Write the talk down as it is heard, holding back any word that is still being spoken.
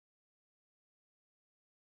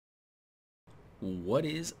What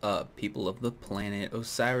is up, people of the planet?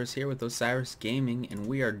 Osiris here with Osiris Gaming, and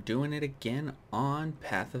we are doing it again on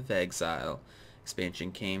Path of Exile.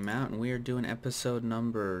 Expansion came out, and we are doing episode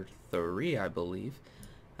number 3, I believe.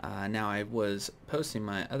 Now, I was posting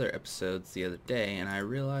my other episodes the other day, and I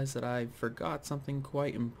realized that I forgot something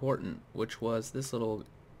quite important, which was this little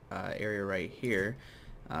area right here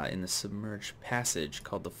in the submerged passage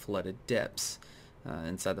called the Flooded Depths.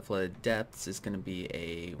 Inside the Flooded Depths is going to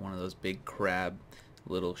be one of those big crab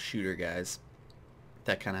little shooter guys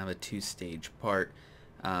that kind of have a two-stage part.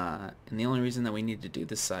 And the only reason that we need to do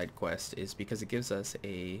this side quest is because it gives us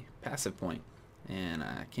a passive point. And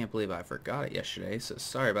I can't believe I forgot it yesterday, so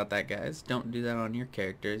sorry about that, guys. Don't do that on your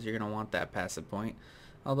characters. You're going to want that passive point.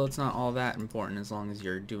 Although it's not all that important, as long as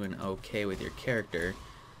you're doing okay with your character,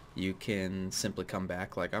 you can simply come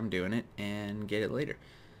back like I'm doing it and get it later.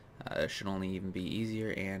 It should only even be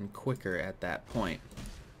easier and quicker at that point.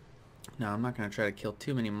 Now, I'm not going to try to kill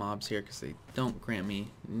too many mobs here because they don't grant me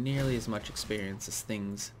nearly as much experience as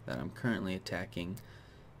things that I'm currently attacking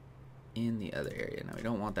in the other area. Now, we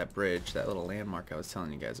don't want that bridge, that little landmark I was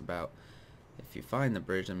telling you guys about. If you find the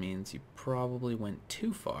bridge, that means you probably went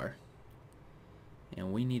too far.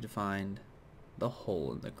 And we need to find the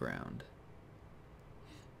hole in the ground.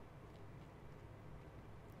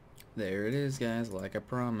 There it is, guys, like I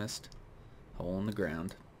promised. Hole in the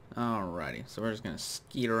ground. Alrighty, so we're just going to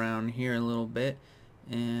skeet around here a little bit,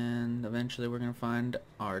 and eventually we're going to find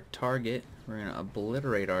our target. We're going to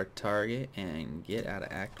obliterate our target and get out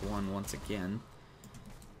of Act 1 once again.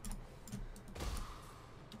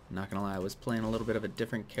 Not going to lie, I was playing a little bit of a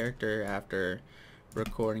different character after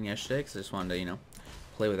recording yesterday, because I just wanted to,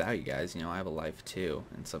 play without you guys. I have a life too,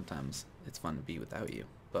 and sometimes it's fun to be without you,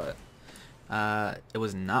 but it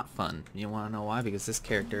was not fun. You want to know why? Because this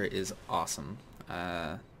character is awesome.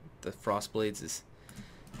 The Frostblades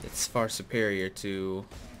it's far superior to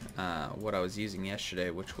what I was using yesterday,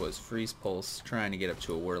 which was Freeze Pulse, trying to get up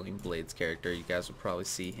to a Whirling Blades character. You guys will probably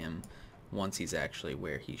see him once he's actually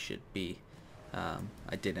where he should be.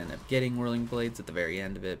 I did end up getting Whirling Blades at the very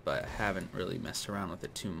end of it, but I haven't really messed around with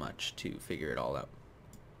it too much to figure it all out.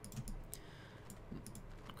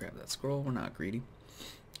 Grab that scroll, we're not greedy.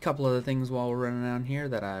 Couple other things while we're running down here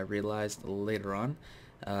that I realized later on.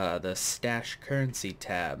 The stash currency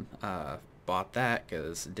tab, bought that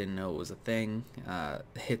because didn't know it was a thing.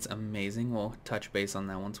 It's amazing. We'll touch base on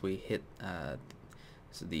that once we hit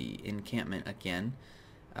the encampment again.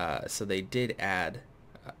 So they did add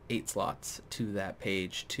 8 slots to that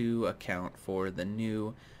page to account for the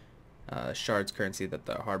new shards currency that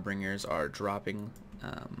the Harbingers are dropping.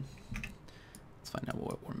 Let's find out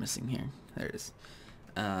what we're missing here. There it is.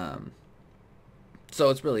 So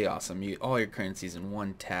it's really awesome. All your currencies in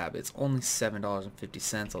one tab. It's only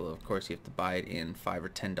 $7.50, although of course you have to buy it in $5 or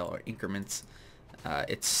 $10 increments.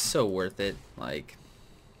 It's so worth it.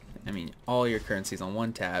 All your currencies on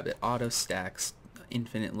one tab. It auto stacks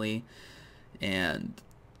infinitely, and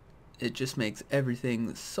it just makes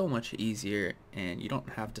everything so much easier, and you don't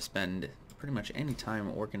have to spend pretty much any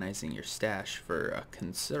time organizing your stash for a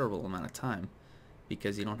considerable amount of time,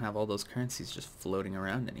 because you don't have all those currencies just floating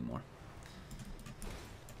around anymore.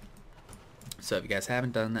 So if you guys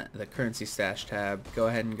haven't done that, the currency stash tab, go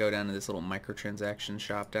ahead and go down to this little microtransaction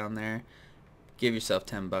shop down there. Give yourself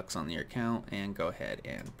 10 bucks on your account and go ahead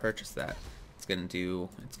and purchase that. It's gonna do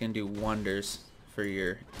wonders for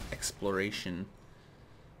your exploration.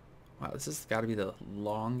 Wow, this has got to be the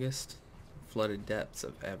longest flooded depths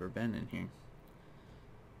I've ever been in here.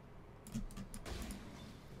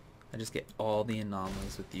 I just get all the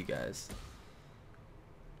anomalies with you guys.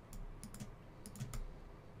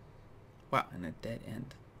 Wow, and a dead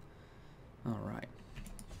end. Alright.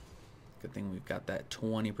 Good thing we've got that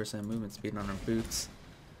 20% movement speed on our boots,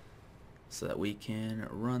 so that we can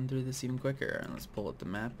run through this even quicker. And let's pull up the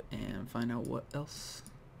map and find out what else.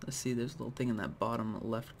 Let's see, there's a little thing in that bottom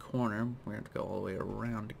left corner. We're going to go all the way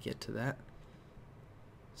around to get to that.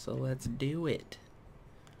 So let's do it.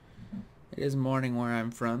 It is morning where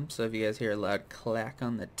I'm from, so if you guys hear a loud clack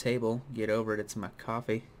on the table, get over it. It's my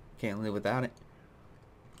coffee. Can't live without it.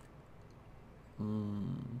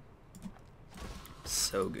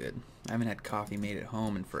 So good. I haven't had coffee made at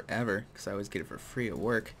home in forever because I always get it for free at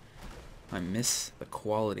work. I miss the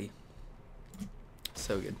quality.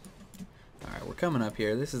 So good. Alright, we're coming up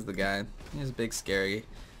here. This is the guy. He's a big scary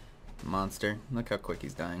monster. Look how quick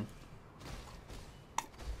he's dying.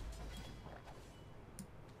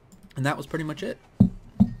 And that was pretty much it.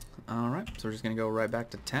 Alright, so we're just going to go right back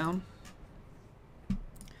to town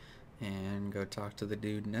and go talk to the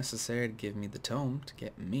dude necessary to give me the tome to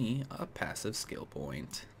get me a passive skill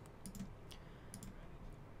point.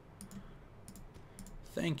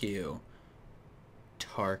 Thank you,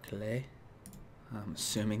 Tarkle. I'm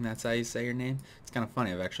assuming that's how you say your name. It's kind of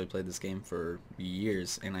funny. I've actually played this game for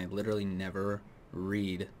years, and I literally never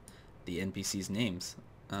read the NPC's names,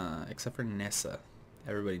 except for Nessa.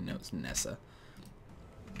 Everybody knows Nessa.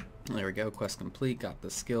 There we go. Quest complete. Got the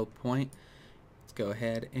skill point. Let's go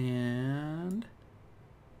ahead and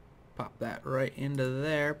pop that right into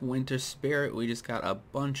there. Winter Spirit. We just got a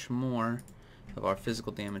bunch more of our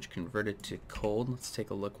physical damage converted to cold. Let's take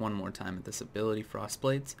a look one more time at this ability,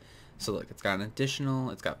 Frostblades. So look, it's got an additional,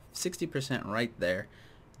 it's got 60% right there.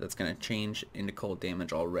 That's going to change into cold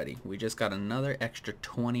damage already. We just got another extra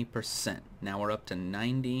 20%. Now we're up to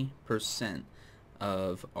 90%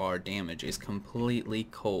 of our damage is completely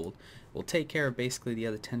cold. We'll take care of basically the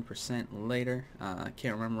other 10% later. I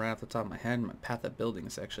can't remember right off the top of my head. My Path of Building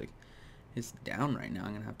is down right now.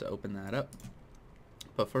 I'm going to have to open that up.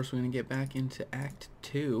 But first we're going to get back into Act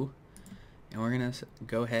 2. And we're going to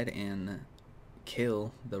go ahead and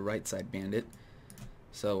kill the right side bandit.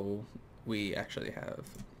 So we actually have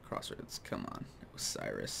Crossroads. Come on,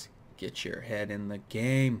 Osiris, get your head in the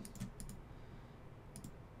game.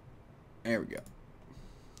 There we go.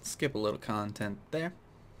 Skip a little content there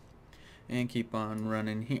and keep on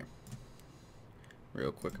running here.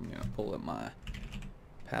 Real quick, I'm gonna pull up my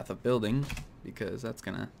Path of Building because that's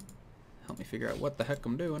gonna help me figure out what the heck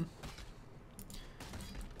I'm doing.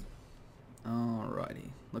 Alrighty,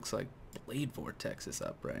 looks like Blade Vortex is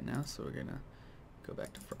up right now, so we're gonna go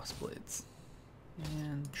back to Frostblades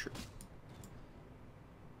and true.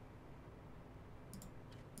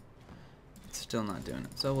 It's still not doing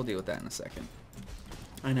it, so we'll deal with that in a second.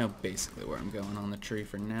 I know basically where I'm going on the tree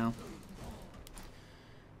for now,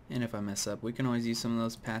 and if I mess up, we can always use some of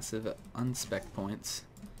those passive unspec points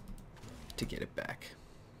to get it back.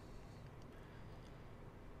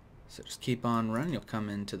 So just keep on running. You'll come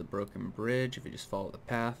into the broken bridge if you just follow the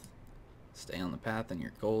path. Stay on the path and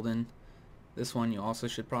you're golden. This one you also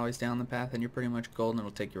should probably stay on the path and you're pretty much golden.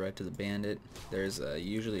 It'll take you right to the bandit. There's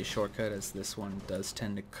usually a shortcut, as this one does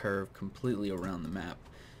tend to curve completely around the map.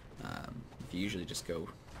 If you usually just go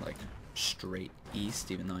like straight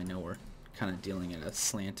east, even though I know we're kind of dealing at a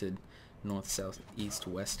slanted north, south, east,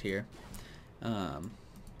 west here. If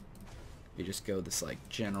you just go this like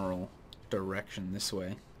general direction this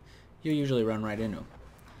way, you usually run right into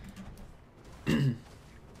them.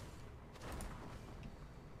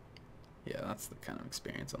 Yeah, that's the kind of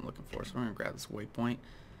experience I'm looking for. So we're going to grab this waypoint.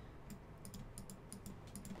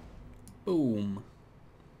 Boom.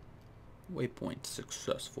 Waypoint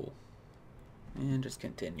successful. And just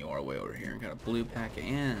continue our way over here. Got a blue pack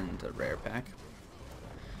and a rare pack.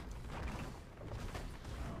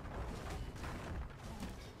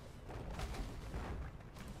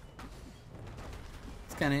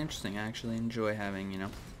 It's kind of interesting. I actually enjoy having, you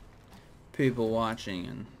know, people watching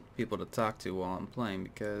and people to talk to while I'm playing,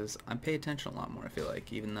 because I pay attention a lot more, I feel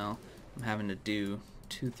like. Even though I'm having to do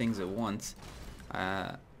two things at once,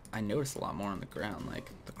 I notice a lot more on the ground,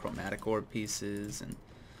 like the chromatic orb pieces and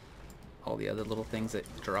all the other little things that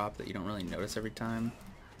drop that you don't really notice every time.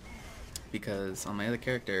 Because on my other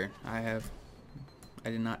character, I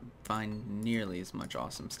did not find nearly as much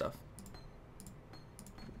awesome stuff.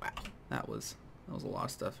 Wow, that was a lot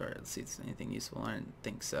of stuff. Alright, let's see if there's anything useful. I didn't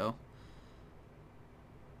think so.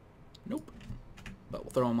 Nope. But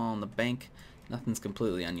we'll throw them all in the bank. Nothing's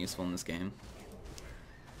completely unuseful in this game.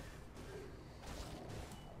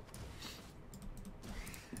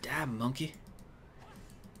 Dab, monkey.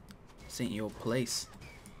 This ain't your place.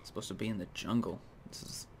 It's supposed to be in the jungle.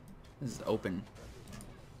 This is open.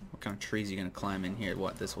 What kind of trees are you gonna climb in here?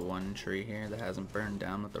 What, this one tree here that hasn't burned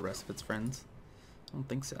down with the rest of its friends? I don't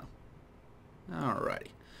think so. Alrighty.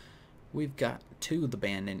 We've got to the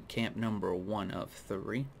bandit camp number 1 of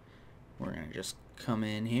 3. We're gonna just come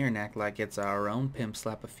in here and act like it's our own, pimp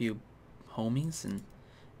slap a few homies, and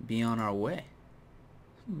be on our way.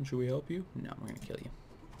 Should we help you? No, we're gonna kill you.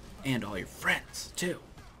 And all your friends, too.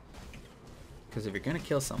 Because if you're gonna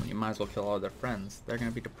kill someone, you might as well kill all their friends. They're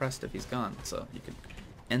gonna be depressed if he's gone. So you can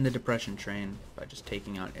end the depression train by just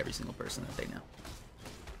taking out every single person that they know.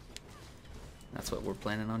 That's what we're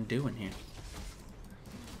planning on doing here.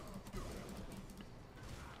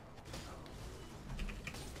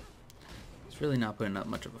 Really not putting up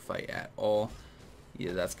much of a fight at all.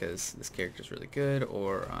 Either that's because this character's really good,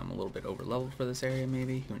 or I'm a little bit over leveled for this area,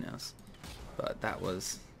 maybe, who knows. But that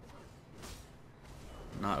was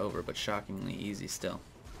not over, but shockingly easy still.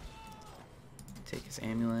 Take his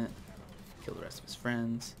amulet, kill the rest of his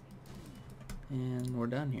friends, and we're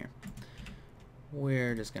done here.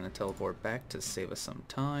 We're just gonna teleport back to save us some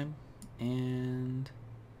time, and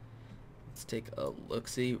let's take a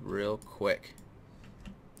look-see real quick.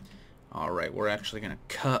 Alright, we're actually going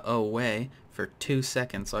to cut away for 2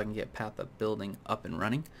 seconds so I can get Path of Building up and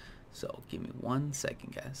running. So give me 1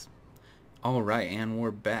 second, guys. Alright, and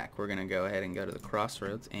we're back. We're going to go ahead and go to the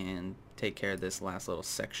crossroads and take care of this last little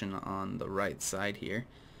section on the right side here.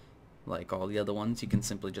 Like all the other ones, you can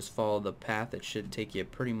simply just follow the path. It should take you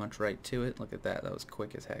pretty much right to it. Look at that. That was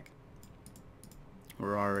quick as heck.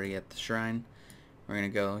 We're already at the shrine. We're going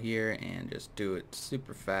to go here and just do it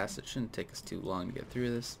super fast. It shouldn't take us too long to get through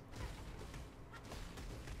this.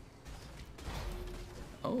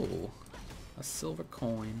 Oh, a silver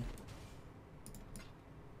coin.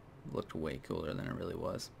 Looked way cooler than it really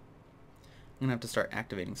was. I'm gonna have to start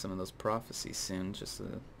activating some of those prophecies soon, just so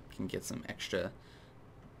that I can get some extra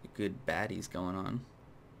good baddies going on.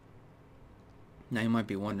 Now you might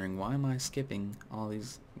be wondering, why am I skipping all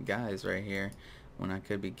these guys right here when I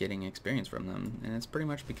could be getting experience from them? And it's pretty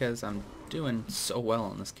much because I'm doing so well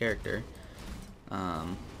on this character.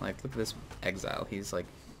 Like, look at this Exile. He's like,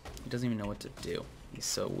 he doesn't even know what to do. He's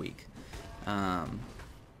so weak.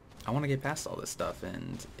 I want to get past all this stuff,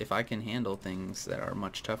 and if I can handle things that are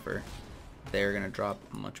much tougher, they're going to drop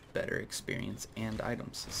much better experience and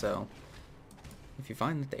items. So if you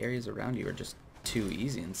find that the areas around you are just too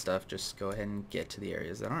easy and stuff, just go ahead and get to the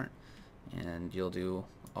areas that aren't, and you'll do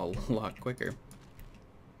a lot quicker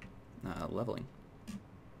leveling.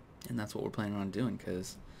 And that's what we're planning on doing,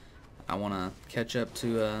 because I want to catch up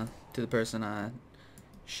to the person I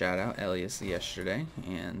shout out, Elias, yesterday,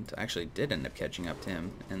 and I actually did end up catching up to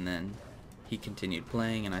him, and then he continued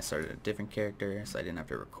playing and I started a different character, so I didn't have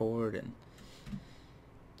to record, and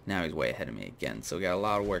now he's way ahead of me again. So we got a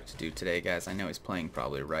lot of work to do today, guys. I know he's playing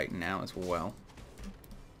probably right now as well,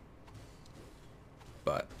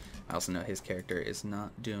 but I also know his character is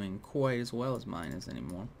not doing quite as well as mine is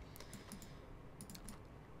anymore.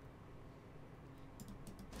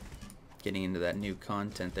 Getting into that new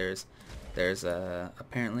content, there's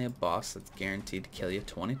apparently a boss that's guaranteed to kill you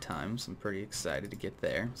 20 times. I'm pretty excited to get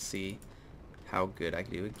there, see how good I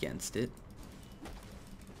can do against it.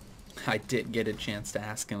 I did get a chance to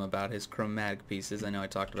ask him about his chromatic pieces. I know I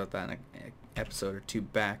talked about that in an episode or two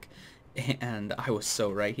back, and I was so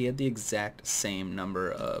right. He had the exact same number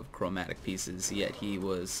of chromatic pieces, yet he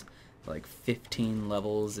was like 15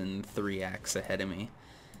 levels and 3 acts ahead of me,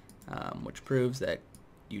 which proves that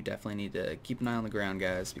you definitely need to keep an eye on the ground,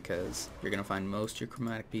 guys, because you're going to find most of your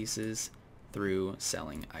chromatic pieces through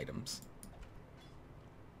selling items.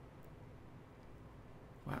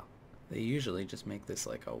 Wow. They usually just make this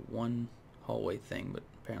like a one hallway thing, but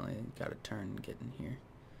apparently you got to turn and get in here.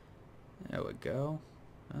 There we go.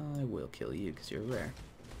 Well, I will kill you because you're rare.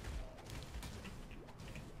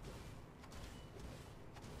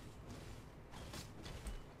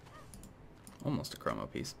 Almost a chromo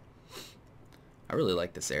piece. I really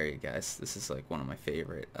like this area, guys. This is like one of my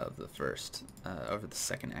favorite of the first, over the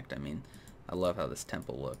second act, I mean. I love how this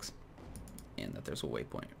temple looks, and that there's a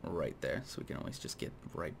waypoint right there, so we can always just get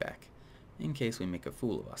right back in case we make a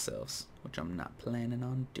fool of ourselves, which I'm not planning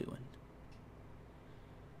on doing.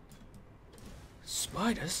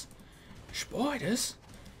 Spiders? Spiders?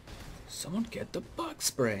 Someone get the bug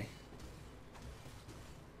spray.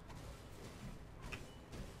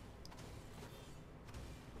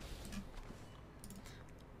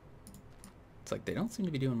 Like, they don't seem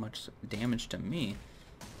to be doing much damage to me,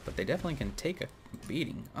 but they definitely can take a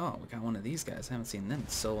beating. Oh, we got one of these guys. I haven't seen them in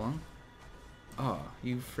so long. Oh,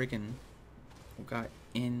 you freaking got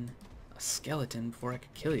in a skeleton before I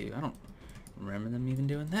could kill you. I don't remember them even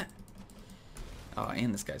doing that. Oh,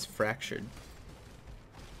 and this guy's fractured.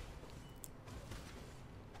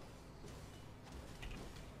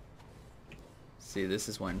 See, this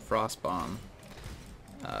is when Frost Bomb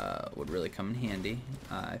would really come in handy.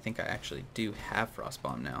 I think I actually do have Frost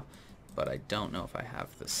Bomb now, but I don't know if I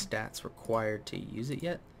have the stats required to use it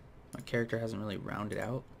yet. My character hasn't really rounded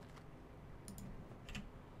out.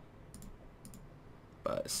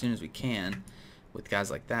 But as soon as we can, with guys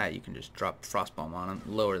like that, you can just drop Frost Bomb on them,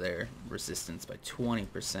 lower their resistance by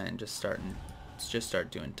 20%, and just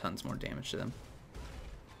start doing tons more damage to them.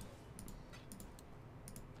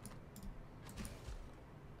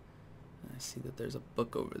 See that there's a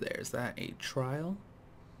book over there. Is that a trial?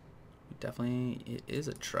 Definitely it is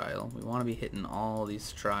a trial. We want to be hitting all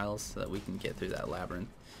these trials so that we can get through that labyrinth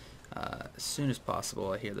as soon as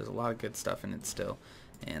possible. I hear there's a lot of good stuff in it still,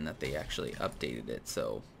 and that they actually updated it,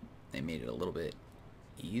 so they made it a little bit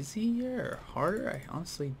easier or harder. I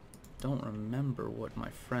honestly don't remember what my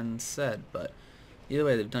friend said, but either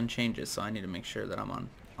way they've done changes, so I need to make sure that I'm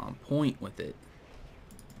on point with it.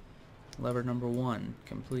 Lever number 1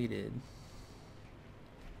 completed.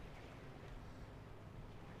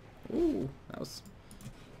 Ooh, that was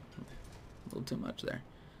too much there.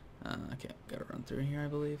 Okay, gotta run through here, I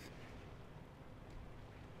believe.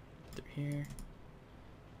 Through here.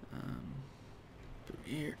 Through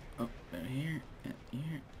here. Oh, down here. And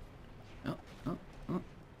here. Oh, oh, oh.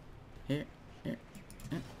 Here, here.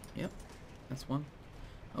 Yeah, yep. That's one.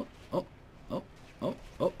 Oh, oh, oh, oh,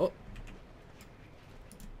 oh, oh.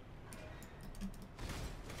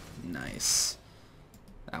 Nice.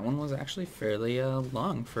 That one was actually fairly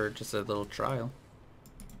long for just a little trial.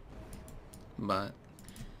 But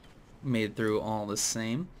made it through all the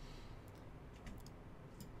same.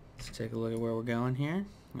 Let's take a look at where we're going here.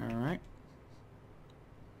 Alright.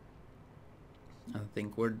 I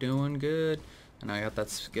think we're doing good. And I got that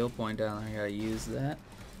skill point down there. I gotta use that.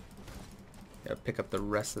 Gotta pick up the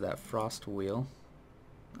rest of that frost wheel.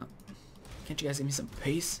 Oh. Can't you guys give me some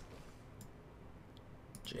pace?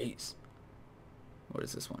 Jeez. What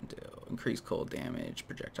does this one do? Increase cold damage,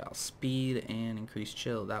 projectile speed, and increase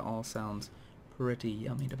chill. That all sounds pretty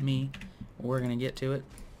yummy to me. We're gonna get to it.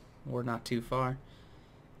 We're not too far.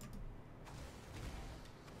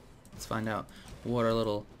 Let's find out what our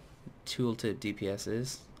little tooltip DPS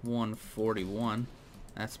is. 141.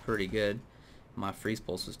 That's pretty good. My freeze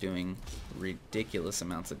pulse was doing ridiculous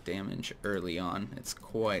amounts of damage early on. It's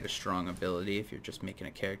quite a strong ability if you're just making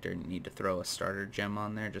a character and you need to throw a starter gem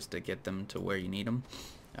on there just to get them to where you need them.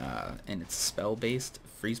 And it's spell based.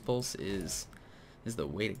 Freeze pulse is the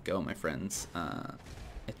way to go, my friends.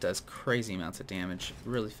 It does crazy amounts of damage,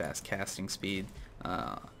 really fast casting speed,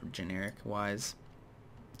 generic wise,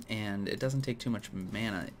 and it doesn't take too much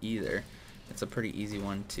mana either. It's a pretty easy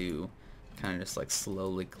one to kind of just like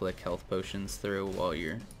slowly click health potions through while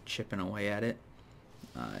you're chipping away at it.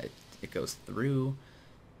 It goes through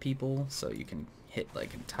people, so you can hit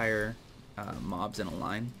like entire mobs in a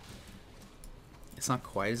line. It's not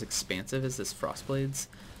quite as expansive as this Frostblades,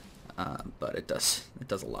 but it does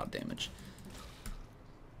a lot of damage.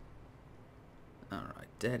 Alright,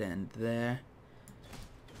 dead end there.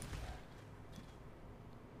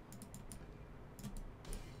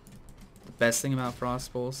 The best thing about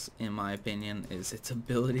Frost Pulse, in my opinion, is its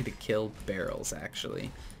ability to kill barrels,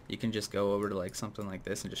 actually. You can just go over to like something like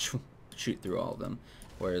this and just shoot through all of them.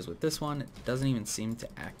 Whereas with this one, it doesn't even seem to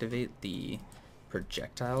activate the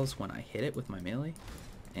projectiles when I hit it with my melee.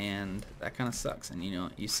 And that kind of sucks. And you know,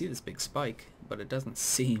 you see this big spike, but it doesn't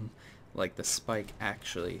seem like the spike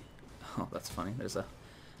actually... Oh, that's funny. There's a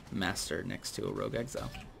master next to a rogue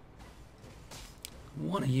exile.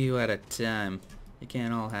 One of you at a time. You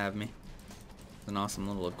can't all have me. There's an awesome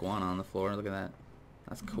little iguana on the floor. Look at that.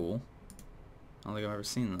 That's cool. I don't think I've ever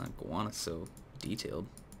seen an iguana so detailed.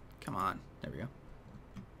 Come on. There we go.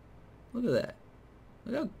 Look at that.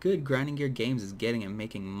 Look how good Grinding Gear Games is getting at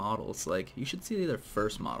making models. Like, you should see their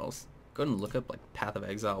first models. Go ahead and look up like Path of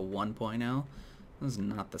Exile 1.0. This is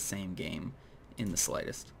not the same game in the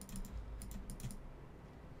slightest.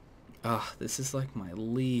 Ah, this is like my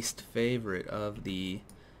least favorite of the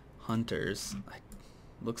hunters.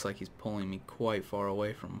 Looks like he's pulling me quite far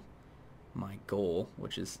away from my goal,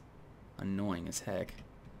 which is annoying as heck.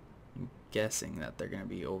 I'm guessing that they're going to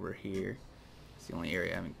be over here. It's the only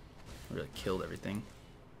area I haven't really killed everything.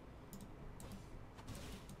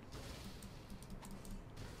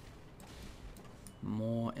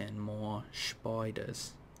 More and more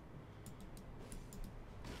spiders.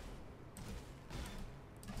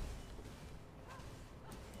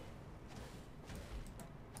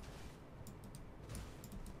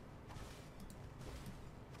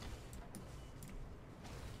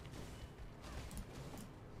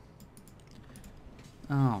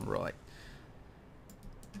 Alright.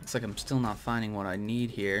 Looks like I'm still not finding what I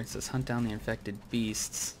need here. It says hunt down the infected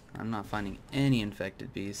beasts. I'm not finding any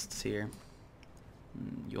infected beasts here.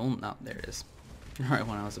 You'll not. There it is. Right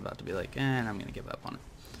when I was about to be like, I'm gonna give up on it.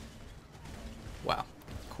 Wow.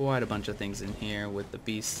 Quite a bunch of things in here with the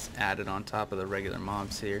beasts added on top of the regular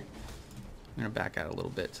mobs here. I'm gonna back out a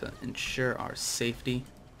little bit to ensure our safety.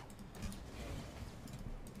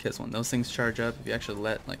 Because when those things charge up, if you actually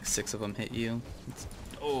let like 6 of them hit you, it's,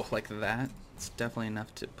 oh, like that, it's definitely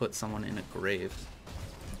enough to put someone in a grave.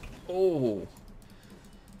 Oh!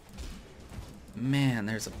 Man,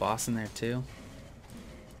 there's a boss in there too.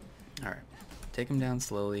 Alright, take him down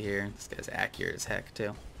slowly here. This guy's accurate as heck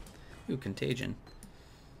too. Ooh, Contagion.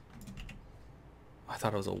 I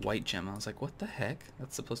thought it was a white gem. I was like, what the heck?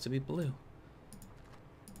 That's supposed to be blue.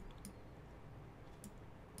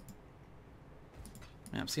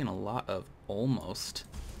 Man, I'm seeing a lot of almost.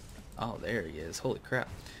 Oh, there he is. Holy crap.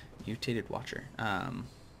 Mutated Watcher.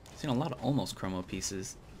 Seeing a lot of almost chromo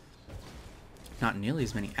pieces. Not nearly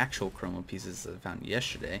as many actual chromo pieces as I found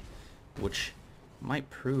yesterday, which might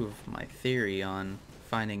prove my theory on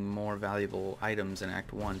finding more valuable items in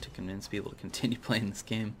Act 1 to convince people to continue playing this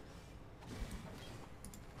game.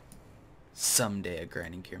 Someday a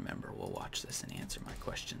Grinding Gear member will watch this and answer my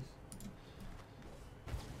question.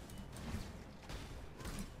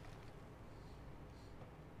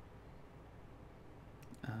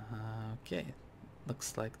 Okay,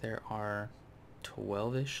 looks like there are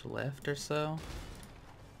 12-ish left or so.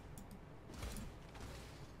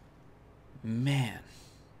 Man,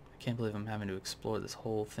 I can't believe I'm having to explore this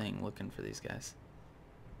whole thing looking for these guys.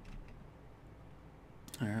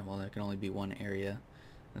 Alright, well there can only be one area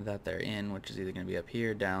that they're in, which is either going to be up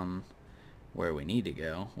here, down where we need to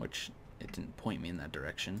go, which it didn't point me in that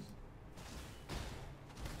direction.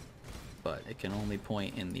 But it can only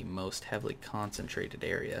point in the most heavily concentrated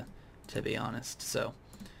area, to be honest. So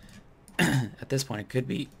at this point it could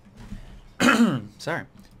be sorry,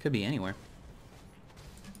 could be anywhere.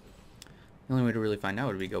 The only way to really find out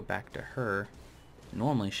would be go back to her.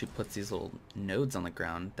 Normally she puts these little nodes on the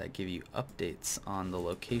ground that give you updates on the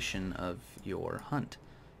location of your hunt,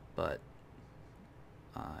 but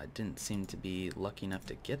I didn't seem to be lucky enough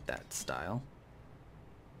to get that style.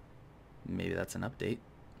 Maybe that's an update.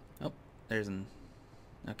 Oh, there's an...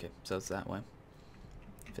 okay, so it's that way.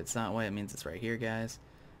 If it's that way, it means it's right here, guys.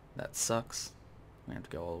 That sucks. We have to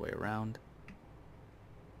go all the way around.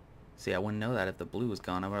 See, I wouldn't know that if the blue was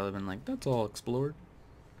gone. I would have been like, that's all explored.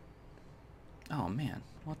 Oh man,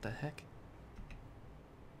 what the heck?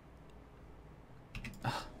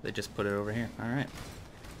 Oh, they just put it over here. Alright.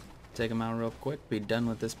 Take them out real quick. Be done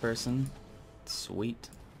with this person. Sweet.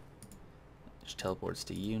 Just teleports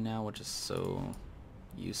to you now, which is so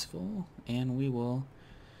useful. And we will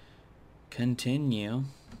continue.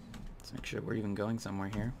 Let's make sure we're even going somewhere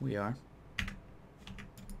here. We are.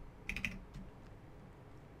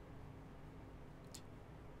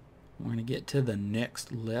 We're going to get to the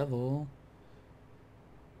next level.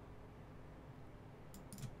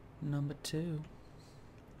 Number 2.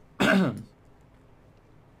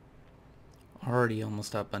 Already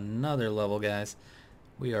almost up another level, guys.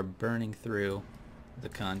 We are burning through the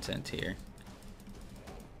content here.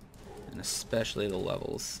 And especially the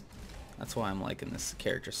levels. That's why I'm liking this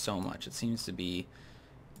character so much. It seems to be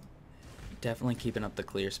definitely keeping up the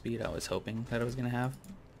clear speed I was hoping that I was going to have.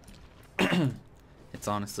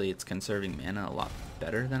 It's conserving mana a lot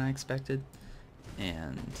better than I expected,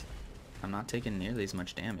 and I'm not taking nearly as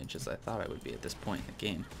much damage as I thought I would be at this point in the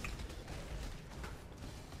game,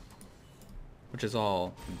 which is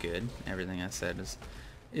all good. Everything I said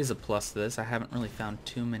is a plus to this. I haven't really found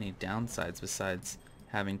too many downsides besides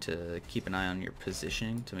having to keep an eye on your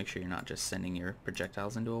positioning to make sure you're not just sending your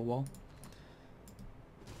projectiles into a wall.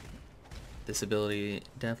 This ability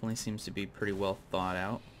definitely seems to be pretty well thought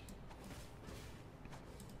out.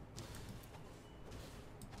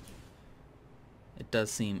 It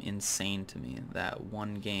does seem insane to me that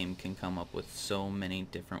one game can come up with so many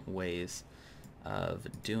different ways of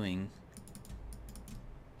doing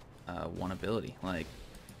one ability. Like,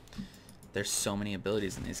 there's so many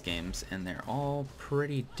abilities in these games and they're all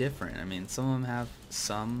pretty different. I mean, some of them have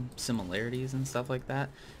some similarities and stuff like that,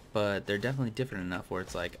 but they're definitely different enough where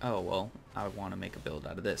it's like, oh well, I want to make a build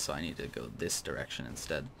out of this, so I need to go this direction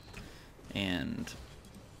instead. And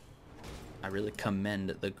I really commend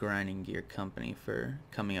the Grinding Gear company for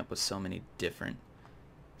coming up with so many different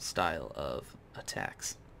style of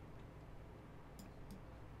attacks.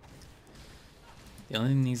 The only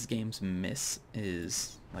thing these games miss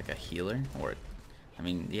is like a healer, or I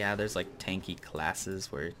mean, yeah, there's like tanky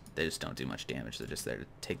classes where they just don't do much damage. They're just there to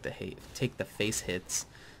take the face hits.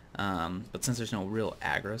 But since there's no real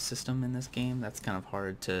aggro system in this game, that's kind of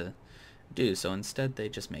hard to do. So instead, they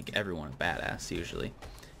just make everyone a badass usually,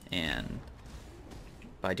 and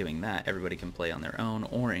by doing that, everybody can play on their own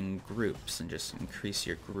or in groups and just increase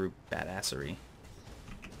your group badassery.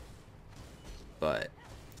 But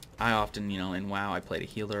I often, in WoW, I played a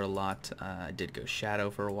healer a lot. I did go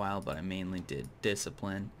Shadow for a while, but I mainly did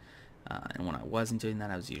Discipline. And when I wasn't doing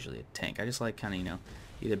that, I was usually a tank. I just like kind of,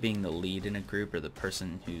 either being the lead in a group or the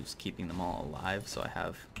person who's keeping them all alive, so I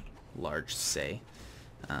have large say.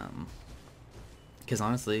 Because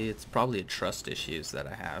honestly, it's probably a trust issues that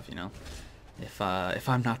I have, If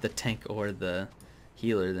I'm not the tank or the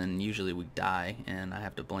healer, then usually we die, and I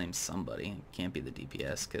have to blame somebody. It can't be the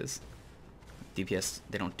DPS, because DPS,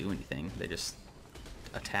 they don't do anything. They just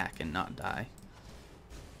attack and not die.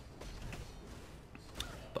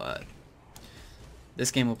 But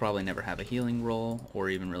this game will probably never have a healing role, or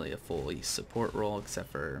even really a fully support role,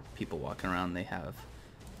 except for people walking around. They have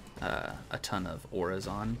a ton of auras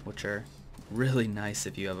on, which are really nice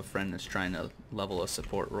if you have a friend that's trying to level a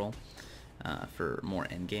support role. For more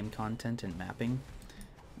endgame content and mapping.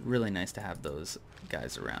 Really nice to have those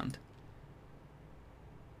guys around.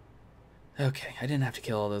 Okay, I didn't have to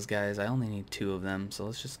kill all those guys. I only need 2 of them, so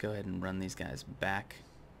let's just go ahead and run these guys back.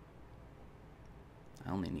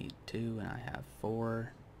 I only need 2, and I have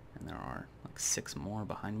 4, and there are like 6 more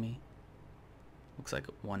behind me. Looks like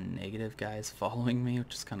 1 negative guy is following me,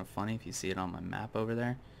 which is kind of funny if you see it on my map over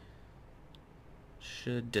there.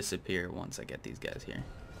 Should disappear once I get these guys here.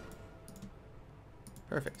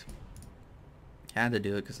 Perfect. Had to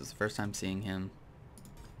do it because it's the first time seeing him.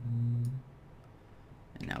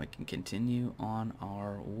 And now we can continue on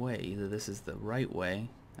our way. Either this is the right way.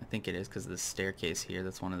 I think it is because of the staircase here.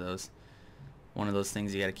 That's one of those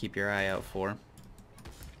things you got to keep your eye out for.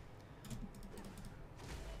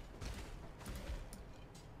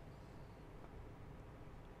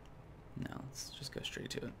 No, let's just go straight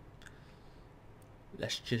to it.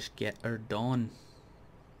 Let's just get her done.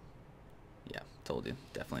 Yeah, told you.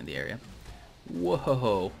 Definitely the area.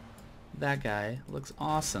 Whoa! That guy looks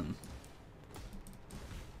awesome.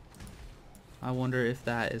 I wonder if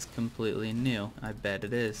that is completely new. I bet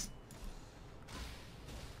it is.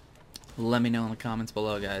 Let me know in the comments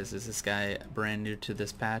below, guys. Is this guy brand new to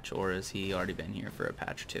this patch, or has he already been here for a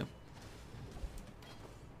patch or 2?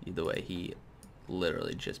 Either way, he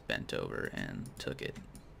literally just bent over and took it.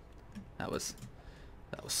 That was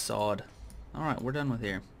sawed. Alright, we're done with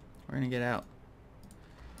here. We're gonna get out.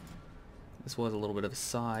 This was a little bit of a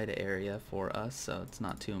side area for us, so it's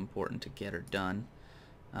not too important to get her done.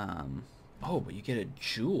 Oh, but you get a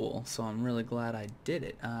jewel, so I'm really glad I did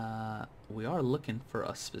it. We are looking for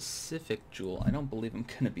a specific jewel. I don't believe I'm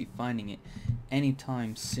going to be finding it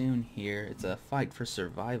anytime soon here. It's a fight for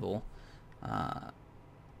survival. And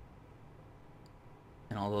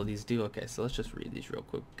although these do... Okay, so let's just read these real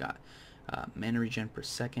quick. We've got mana regen per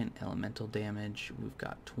second, elemental damage. We've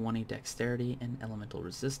got 20 dexterity and elemental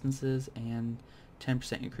resistances, and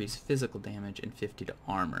 10% increased physical damage and 50 to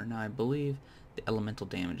armor. Now I believe the elemental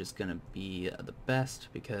damage is going to be the best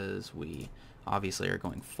because we obviously are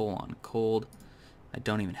going full on cold. I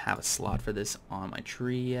don't even have a slot for this on my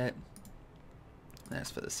tree yet. That's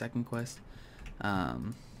for the second quest.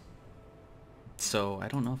 So I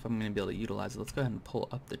don't know if I'm going to be able to utilize it. Let's go ahead and pull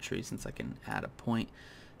up the tree since I can add a point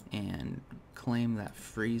and claim that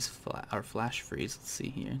flash freeze. Let's see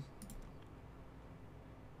here.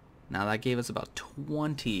 Now that gave us about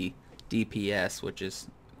 20 DPS, which is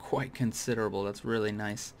quite considerable. That's really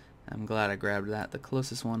nice. I'm glad I grabbed that. The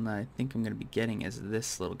closest one that I think I'm going to be getting is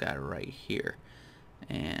this little guy right here.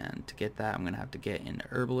 And to get that, I'm going to have to get into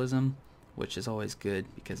herbalism, which is always good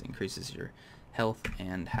because it increases your health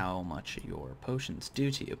and how much your potions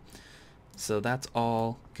do to you. So that's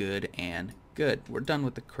all good and good. We're done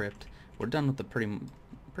with the crypt. We're done with the pretty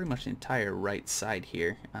much the entire right side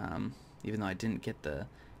here. Even though I didn't get the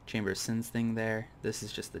Chamber of Sins thing there, this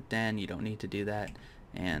is just the den. You don't need to do that,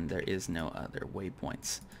 and there is no other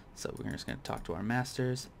waypoints. So we're just going to talk to our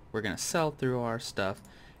masters. We're going to sell through our stuff,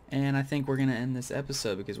 and I think we're going to end this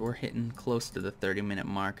episode because we're hitting close to the 30-minute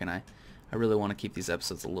mark, and I really want to keep these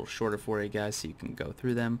episodes a little shorter for you guys so you can go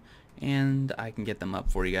through them, and I can get them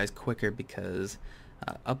up for you guys quicker because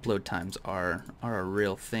upload times are a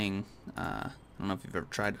real thing. I don't know if you've ever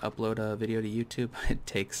tried to upload a video to YouTube.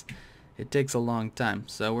 It takes a long time.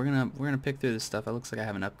 So we're gonna pick through this stuff. It looks like I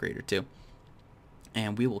have an upgrade or 2.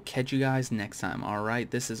 And we will catch you guys next time.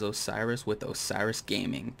 Alright, this is Osiris with Osiris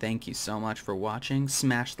Gaming. Thank you so much for watching.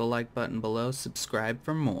 Smash the like button below. Subscribe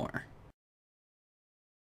for more.